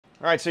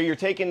All right, so you're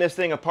taking this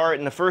thing apart,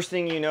 and the first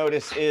thing you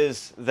notice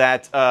is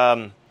that,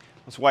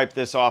 let's wipe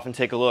this off and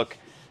take a look.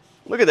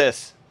 Look at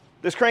this.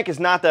 This crank is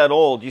not that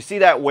old. You see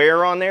that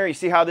wear on there? You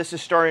see how this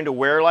is starting to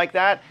wear like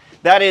that?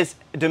 That is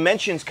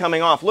dimensions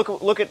coming off.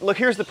 Look,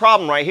 here's the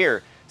problem right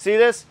here. See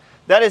this?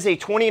 That is a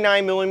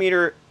 29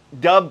 millimeter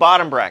dub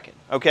bottom bracket,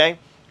 okay?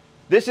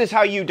 This is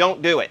how you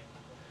don't do it,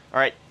 all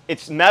right?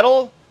 It's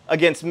metal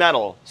against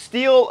metal,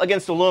 steel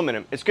against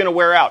aluminum. It's gonna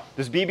wear out.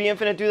 Does BB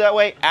Infinite do that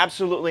way?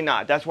 Absolutely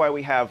not. That's why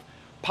we have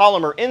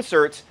polymer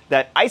inserts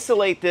that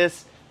isolate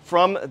this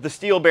from the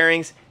steel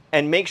bearings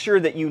and make sure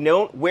that you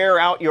don't wear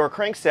out your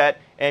crankset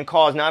and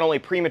cause not only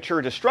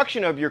premature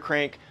destruction of your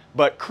crank,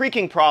 but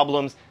creaking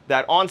problems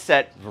that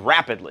onset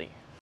rapidly.